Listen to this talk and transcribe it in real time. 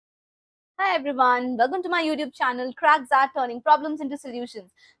Hi everyone, welcome to my YouTube channel Crack XAT Turning Problems into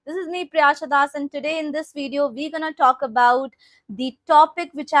Solutions. This is me Priyasha, and today in this video we're gonna talk about the topic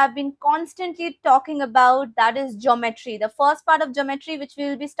which I've been constantly talking about, that is geometry. The first part of geometry which we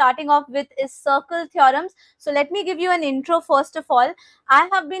will be starting off with is circle theorems. So let me give you an intro first of all. I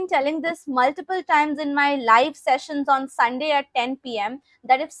have been telling this multiple times in my live sessions on Sunday at 10 p.m.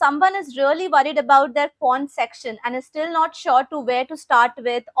 that if someone is really worried about their quant section and is still not sure to where to start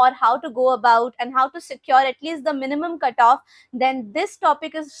with or how to go about and how to secure at least the minimum cutoff, then this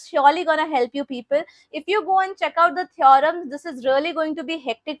topic is surely going to help you people. If you go and check out the theorems, this is really going to be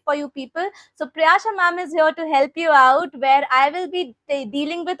hectic for you people. So Priyasha ma'am is here to help you out, where I will be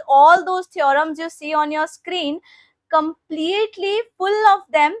dealing with all those theorems you see on your screen, completely full of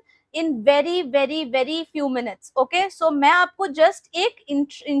them in very few minutes. Okay, so मैं आपको just एक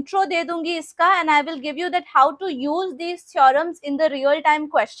intro दे दूंगी इसका, and I will give you that how to use these theorems in the real time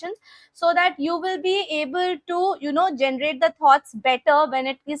questions, so that you will be able to generate the thoughts better when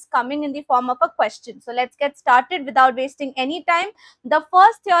it is coming in the form of a question. So let's get started without wasting any time. The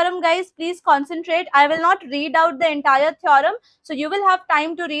first theorem, guys, please concentrate. I will not read out the entire theorem, so you will have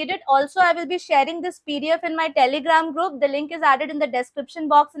time to read it. Also, I will be sharing this PDF in my Telegram group. The link is added in the description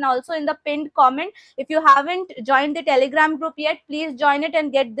box and also in the pinned comment. If you haven't joined the Telegram group yet, please join it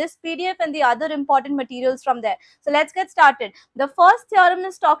and get this PDF and the other important materials from there. So let's get started. The first theorem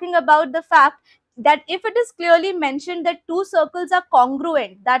is talking about the fact that if it is clearly mentioned that two circles are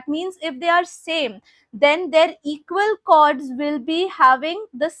congruent, that means if they are same, then their equal chords will be having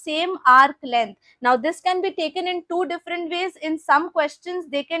the same arc length. Now this can be taken in two different ways. In some questions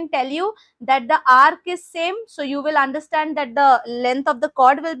they can tell you that the arc is same, so you will understand that the length of the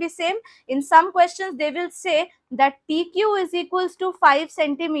chord will be same. In some questions they will say that PQ is equals to 5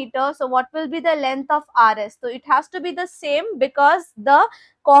 centimeters, so what will be the length of RS? So it has to be the same because the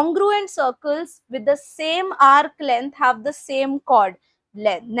congruent circles with the same arc length have the same chord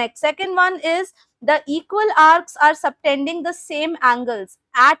length. Next, second one is the equal arcs are subtending the same angles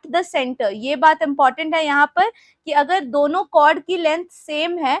at the center. ये बात important है यहाँ पर कि अगर दोनों chord की length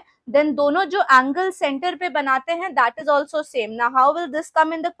same है, then दोनों जो angle center पे बनाते हैं, that is also same. Now how will this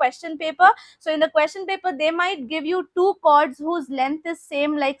come in the question paper? So in the question paper they might give you two chords whose length is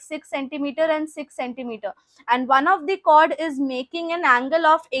same, like 6 centimeter and 6 centimeter, and one of the chord is making an angle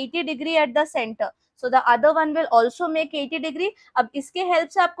of 80 degree at the center, so the other one will also make 80 degree. अब इसके help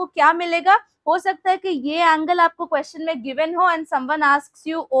से आपको क्या मिलेगा? हो सकता है कि ये एंगल आपको क्वेश्चन में गिवन हो and someone asks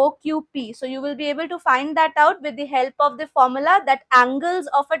you OQP, so you will be able to find that out with the help of the formula that angles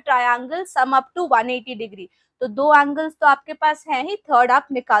of a triangle sum up to 180 degree. तो दो angles तो आपके पास हैं ही, third आप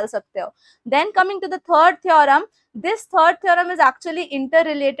निकाल सकते हो. Then coming to the third theorem, this third theorem is actually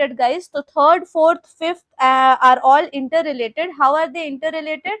interrelated, guys. So third, fourth, fifth are all interrelated. How are they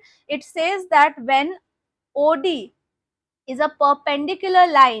interrelated? It says that when OD is a perpendicular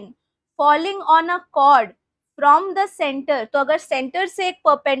line falling on a chord from the center, तो अगर center से एक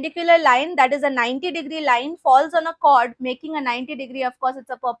perpendicular line, that is a 90 degree line, falls on a chord making a 90 degree, of course it's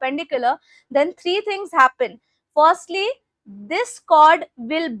a perpendicular, then three things happen. Firstly, this chord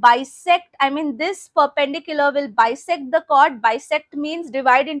will bisect, this perpendicular will bisect the chord. Bisect means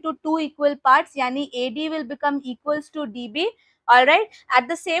divide into two equal parts, यानी AD will become equals to DB. Alright, at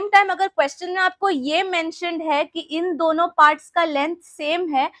the same time अगर question में आपको ये mentioned है कि इन दोनों parts का length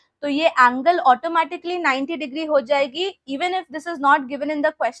same है, तो ये एंगल ऑटोमेटिकली 90 डिग्री हो जाएगी, even if this is not given in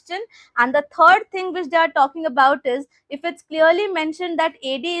the question. And the third thing which they are talking about is, if it's clearly mentioned that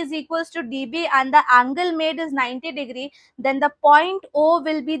AD is equals to DB and the angle made is 90 degree, then the point O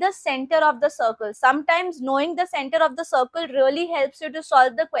will be the center of the circle. Sometimes knowing the center of the circle really helps you to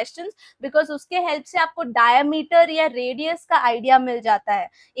solve the questions, because उसके help से आपको diameter या radius का idea मिल जाता है.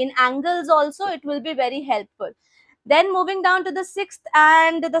 In angles also it will be very helpful. Then moving down to the sixth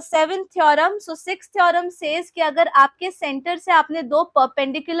and the seventh theorem. So sixth theorem says कि अगर आपके center से आपने दो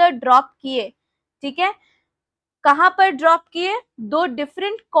perpendicular drop किए, ठीक है, कहाँ पर drop किए? दो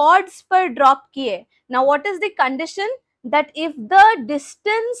different chords पर drop किए. Now what is the condition? That if the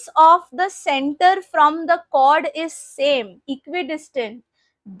distance of the center from the chord is same, equidistant,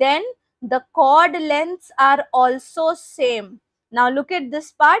 then the chord lengths are also same. Now look at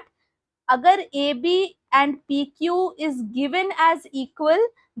this part. अगर AB and PQ is given as equal,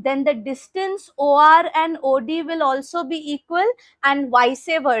 then the distance OR and OD will also be equal and vice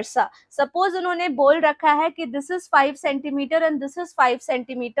versa. Suppose उन्होंने बोल रखा है कि this is 5 centimeter and this is 5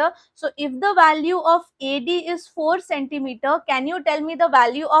 centimeter. So if the value of AD is 4 centimeter, can you tell me the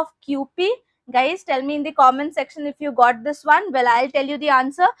value of QP? Guys, tell me in the comment section if you got this one. Well, I'll tell you the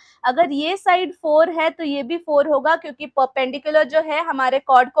answer. अगर ये side 4 है तो ये भी 4 होगा, क्योंकि perpendicular जो है हमारे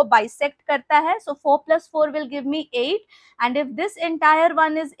कॉर्ड को बाइसेक्ट करता है. So 4 plus 4 will give me 8, and if this entire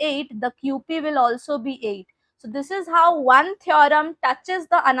one is 8, the QP will also be 8. So this is how one theorem touches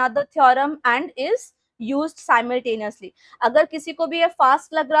the another theorem and is used simultaneously. अगर किसी को भी ये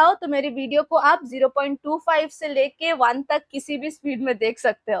fast लग रहा हो तो मेरी वीडियो को आप 0.25 से लेके 1 तक किसी भी स्पीड में देख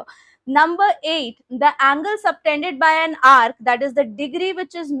सकते हो. Number 8, the angle subtended by an arc, that is the degree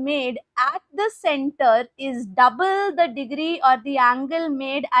which is made at the center, is double the degree or the angle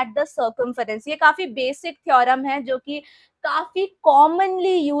made at the circumference. ये काफी बेसिक थ्योरम है जो कि काफी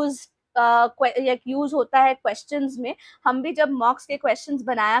कॉमनली यूज होता है questions में. हम भी जब मॉक्स के क्वेश्चंस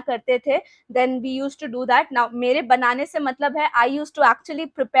बनाया करते थे, then we use to do that. Now मेरे बनाने से मतलब है आई use to actually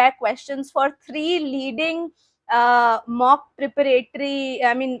prepare questions for 3 leading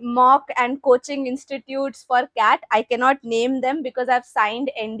mock and coaching institutes for CAT. I cannot name them because I've signed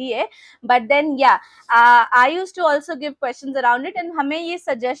NDA, but then yeah, I used to also give questions around it, and हमें ये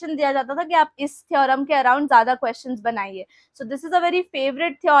suggestion दिया जाता था कि आप इस theorem के around ज़्यादा questions बनाइए. So this is a very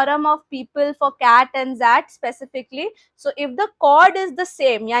favorite theorem of people for CAT and XAT specifically. So if the chord is the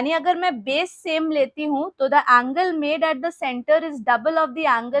same, यानी अगर मैं base same लेती हूँ तो the angle made at the center is double of the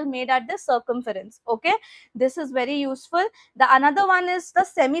angle made at the circumference. Okay, this is very useful. The another one is the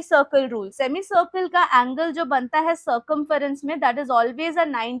semicircle rule. Semicircle का angle जो बनता है circumference में, that is always a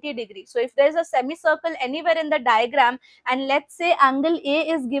 90 degree. So if there is a semicircle anywhere in the diagram and let's say angle A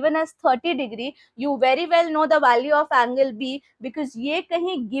is given as 30 degree, you very well know the value of angle B, because ये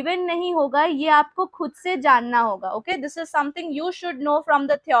कहीं given नहीं होगा, ये आपको खुद से जानना होगा. Okay, this is something you should know from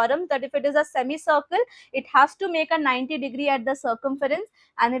the theorem, that if it is a semicircle, it has to make a 90 degree at the circumference,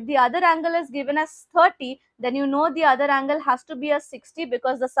 and if the other angle is given as 30, then you know the other angle has to be a 60,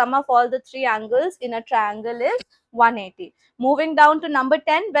 because the sum of all the 3 angles in a triangle is 180. Moving down to number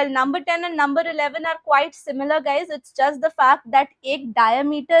 10. Well, number 10 and number 11 are quite similar, guys. It's just the fact that एक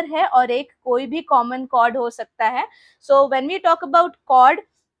diameter है और एक कोई भी common chord हो सकता है. So when we talk about chord,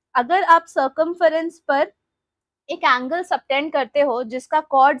 अगर आप circumference पर एक एंगल सबटेंड करते हो जिसका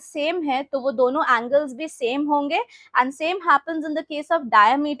कॉर्ड सेम है, तो वो दोनों एंगल्स भी सेम होंगे. And same happens in the case of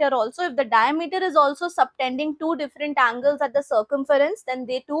diameter also. If the diameter is also subtending 2 different angles at the circumference, then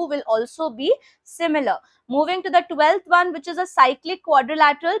they two will also be similar. Moving to the 12th one, which is a cyclic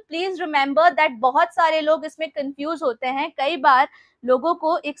quadrilateral. Please remember that बहुत सारे लोग इसमें confuse होते हैं. कई बार लोगों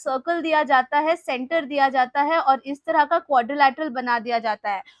को एक सर्कल दिया जाता है, सेंटर दिया जाता है और इस तरह का क्वाड्रिलैटरल बना दिया जाता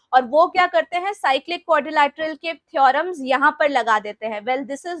है, और वो क्या करते हैं, साइक्लिक क्वाड्रिलैटरल के थ्योरम्स यहाँ पर लगा देते हैं. Well,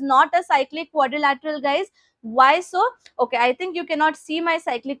 this is not a cyclic quadrilateral, guys. Why so? Okay, I think you cannot see my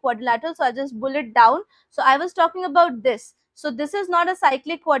cyclic quadrilateral, so I just bullet down. So I was talking about this. So this is not a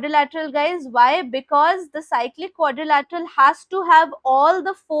cyclic quadrilateral, guys. Why? Because the cyclic quadrilateral has to have all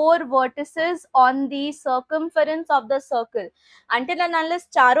the 4 vertices on the circumference of the circle. Until and unless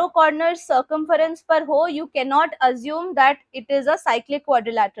चारों corners circumference पर हो, you cannot assume that it is a cyclic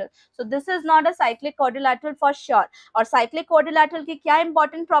quadrilateral. So this is not a cyclic quadrilateral for sure. और cyclic quadrilateral की क्या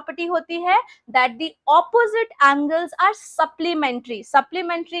important property होती है? That the opposite angles are supplementary.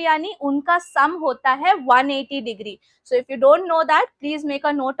 Supplementary यानी उनका sum होता है 180 degree. So if you don't know that, please make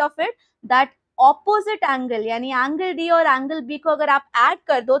a note of it, that opposite angle यानी angle D और angle B को अगर आप add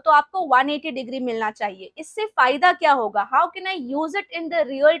कर दो तो आपको 180 डिग्री मिलना चाहिए. इससे फायदा क्या होगा? How can I use it in the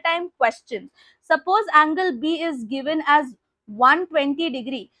real time questions? Suppose angle B is given as 120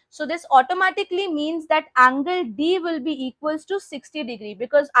 degree. So this automatically means that angle D will be equals to 60 degree,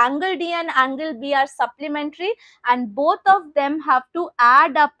 because angle D and angle B are supplementary and both of them have to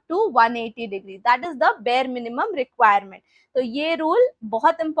add up to 180 degree. That is the bare minimum requirement. तो ये rule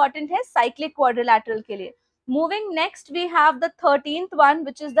बहुत important है cyclic quadrilateral के लिए. Moving next, we have the 13th one,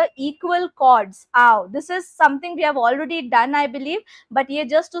 which is the equal chords. This is something we have already done, I believe, but ये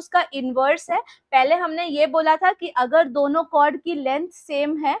just उसका inverse है. पहले हमने ये बोला था कि अगर दोनों chord की length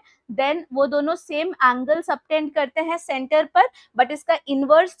same है, then वो दोनों same angle subtend करते हैं center पर. but इसका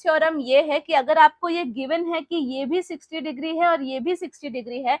inverse theorem ये है कि अगर आपको ये given है कि ये भी 60 degree है और ये भी 60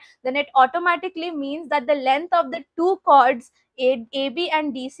 degree है, then it automatically means that the length of the 2 chords AB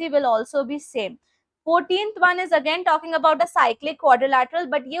and DC will also be same. 14th one is again talking about a cyclic quadrilateral,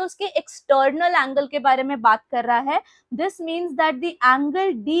 but ये उसके external angle के बारे में बात कर रहा है. This means that the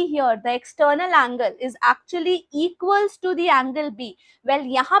angle D here, the external angle, is actually equals to the angle B. Well,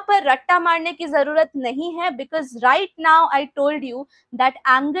 यहाँ पर रट्टा मारने की जरूरत नहीं है, because right now I told you that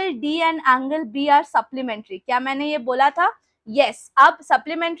angle D and angle B are supplementary. क्या मैंने ये बोला था? यस, अब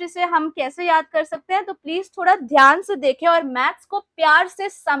सप्लीमेंट्री से हम कैसे याद कर सकते हैं, तो प्लीज थोड़ा ध्यान से देखें और मैथ्स को प्यार से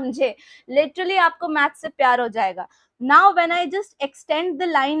समझे। लिटरली आपको मैथ्स से प्यार हो जाएगा। Now when I just extend the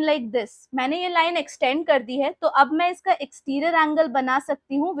line like this, मैंने ये लाइन एक्सटेंड कर दी है, तो अब मैं इसका एक्सटीरियर एंगल बना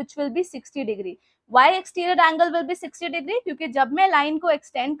सकती हूँ which will be 60 degree. Y exterior angle will be 60 degree? क्योंकि जब मैं लाइन को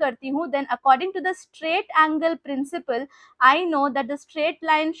एक्सटेंड करती हूँ, then according to the straight angle principal I know that the straight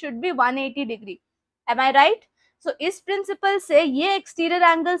line should be 180 degree. M I right? सो इस principal से ये exterior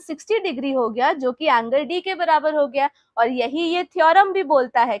angle 60 degree हो गया, जो कि एंगल डी के बराबर हो गया। और यही ये थ्योरम भी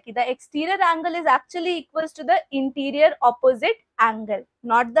बोलता है कि the exterior angle is actually equals to the interior opposite angle,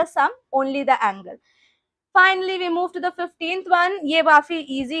 not the some, only the angle. Finally we move to the 15th one. ये काफी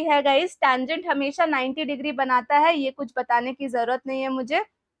इजी है गाइस, टेंजेंट हमेशा 90 डिग्री बनाता है, ये कुछ बताने की जरूरत नहीं है मुझे।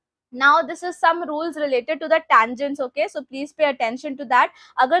 Now this is some rules related to the tangents, okay, so please pay attention to that.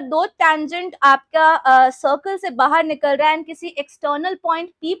 अगर दो tangent आपका circle से बाहर निकल रहा है and किसी external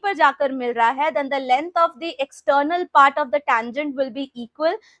point P पर जाकर मिल रहा है, then the length of the external part of the tangent will be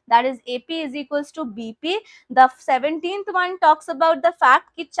equal, that is AP is equals to BP. The 17th one talks about the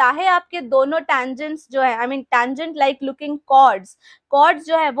fact कि चाहे आपके दोनों tangents जो है, I mean tangent like looking chords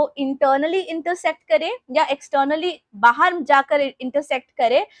जो है वो internally intersect करे या externally बाहर जाकर intersect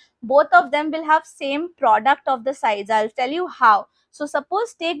करे, both of them will have same product of the sides. I'll tell you how. So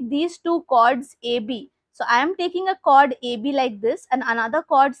suppose take these two chords AB. So I am taking a chord AB like this and another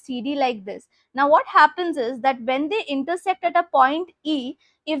chord CD like this. Now what happens is that when they intersect at a point E,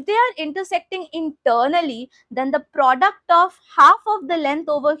 if they are intersecting internally, then the product of half of the length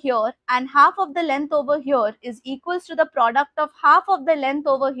over here and half of the length over here is equals to the product of half of the length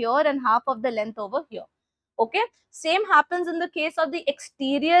over here and half of the length over here. Okay, same happens in the case of the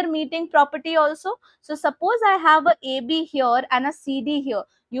exterior meeting property also. So suppose I have a AB here and a CD here.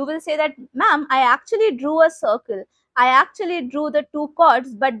 You will say that, ma'am, I actually drew a circle. I actually drew the two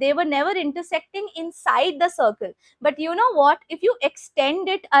chords, but they were never intersecting inside the circle. But you know what? If you extend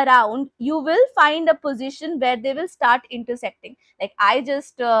it around, you will find a position where they will start intersecting. Like I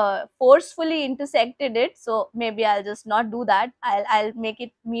just forcefully intersected it. So maybe I'll just not do that. I'll make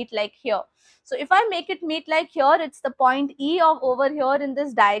it meet like here. So if I make it meet like here, it's the point E of over here in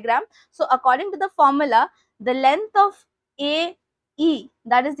this diagram. So according to the formula, the length of AE,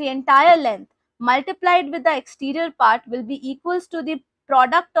 that is the entire length, multiplied with the exterior part will be equals to the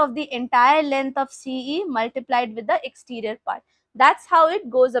product of the entire length of CE multiplied with the exterior part. That's how it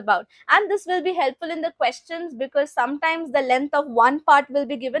goes about. And this will be helpful in the questions because sometimes the length of one part will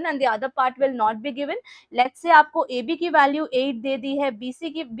be given and the other part will not be given. Let's say आपको AB की value 8 दे दी है,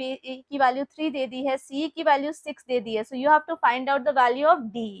 BC की value 3 दे दी है, CE की value 6 दे दी है. So you have to find out the value of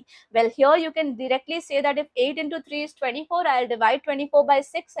DE. Well, here you can directly say that if 8 into 3 is 24, I'll divide 24 by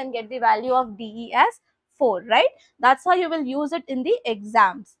 6 and get the value of DE as 4, right? That's how you will use it in the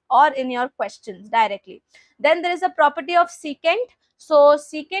exams or in your questions directly. Then there is a property of secant. So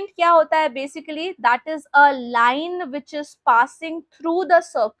secant क्या होता है? Basically that is a line which is passing through the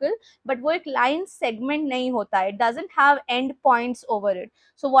circle, but वो एक line segment नहीं होता है. It doesn't have end points over it.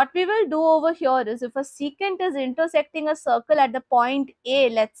 So what we will do over here is if a secant is intersecting a circle at the point A,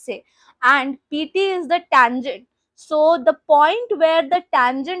 let's say, and PT is the tangent. So the point where the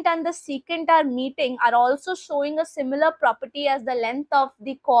tangent and the secant are meeting are also showing a similar property as the length of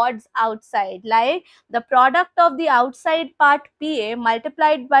the chords outside. Like the product of the outside part PA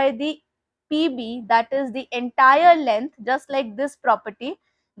multiplied by the PB, that is the entire length, just like this property,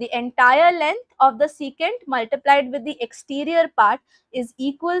 the entire length of the secant multiplied with the exterior part is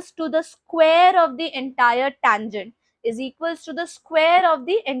equals to the square of the entire tangent, is equals to the square of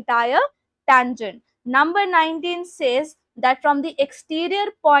the entire tangent. Number 19 says that from the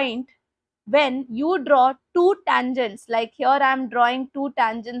exterior point, when you draw two tangents, like here I am drawing two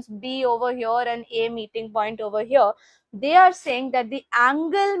tangents, B over here and A meeting point over here, they are saying that the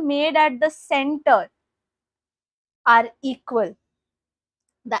angle made at the center are equal.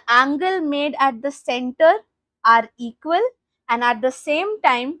 The angle made at the center are equal, and at the same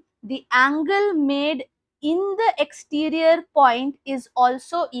time, the angle made in the exterior point is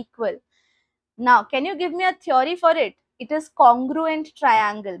also equal. Now, can you give me a theory for it? It is congruent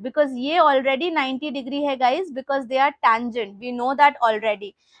triangle because ये already 90 degree है guys, because they are tangent. We know that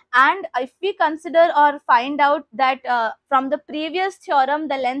already. And if we consider or find out that from the previous theorem,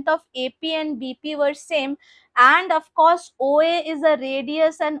 the length of AP and BP were same, and of course OA is the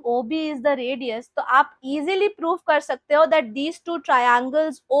radius and OB is the radius, तो आप easily prove कर सकते हो that these two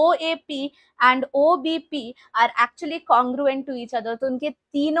triangles OAP and OBP are actually congruent to each other. तो उनके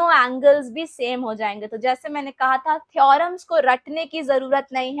तीनों angles भी same हो जाएंगे. तो जैसे मैंने कहा था, theorems को रटने की जरूरत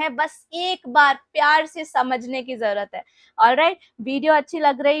नहीं है, बस एक बार प्यार से समझने की जरूरत है. ऑलराइट, वीडियो अच्छी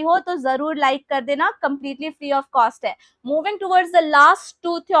लग रही हो तो जरूर लाइक कर देना, कंप्लीटली फ्री ऑफ कॉस्ट है. Moving towards the last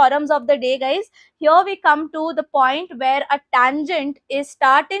to theorems of the day, guys. Here we come to the point where a tangent is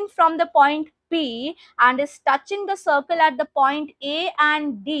starting from the point P and is touching the circle at the point A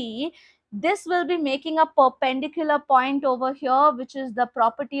and D. This will be making a perpendicular point over here, which is the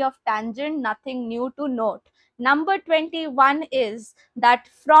property of tangent, nothing new to note. Number 21 is that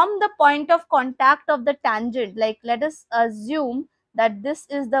from the point of contact of the tangent, like let us assume that this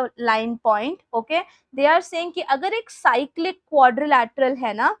is the line point, okay. They are saying कि अगर एक cyclic quadrilateral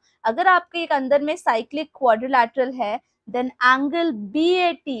है ना, अगर आपके एक अंदर में cyclic quadrilateral है, then angle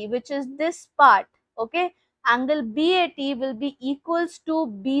BAT, which is this part, okay, angle BAT will be equals to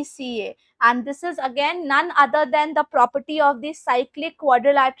BCA, and this is again none other than the property of the cyclic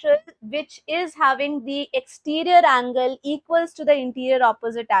quadrilateral, which is having the exterior angle equals to the interior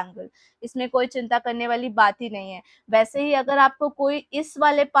opposite angle. इसमें कोई चिंता करने वाली बात ही नहीं है. वैसे ही अगर आपको कोई इस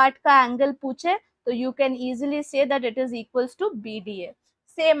वाले पार्ट का एंगल पूछे तो you can easily say that it is equals to BDA.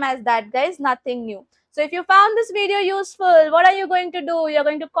 Same as that, guys, nothing new. So if you found this video useful, what are you going to do? You're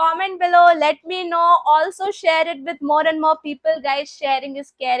going to comment below, let me know. Also share it with more and more people, guys. Sharing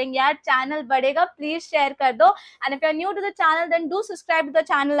is caring. यार channel बढ़ेगा, please share कर दो. And if you're new to the channel, then do subscribe to the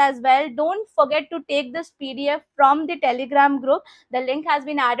channel as well. Don't forget to take this PDF from the Telegram group. The link has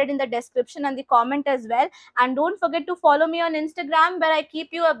been added in the description and the comment as well. And don't forget to follow me on Instagram, where I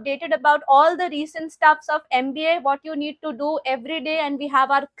keep you updated about all the recent stuffs of MBA, what you need to do every day, and we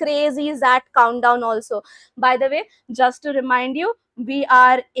have our crazy XAT countdown also. By the way, just to remind you, we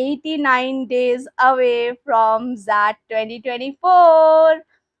are 89 days away from XAT 2024.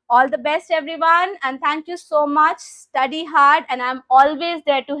 All the best, everyone, and thank you so much. Study hard, and I'm always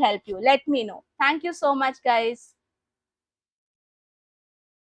there to help you. Let me know. Thank you so much, guys.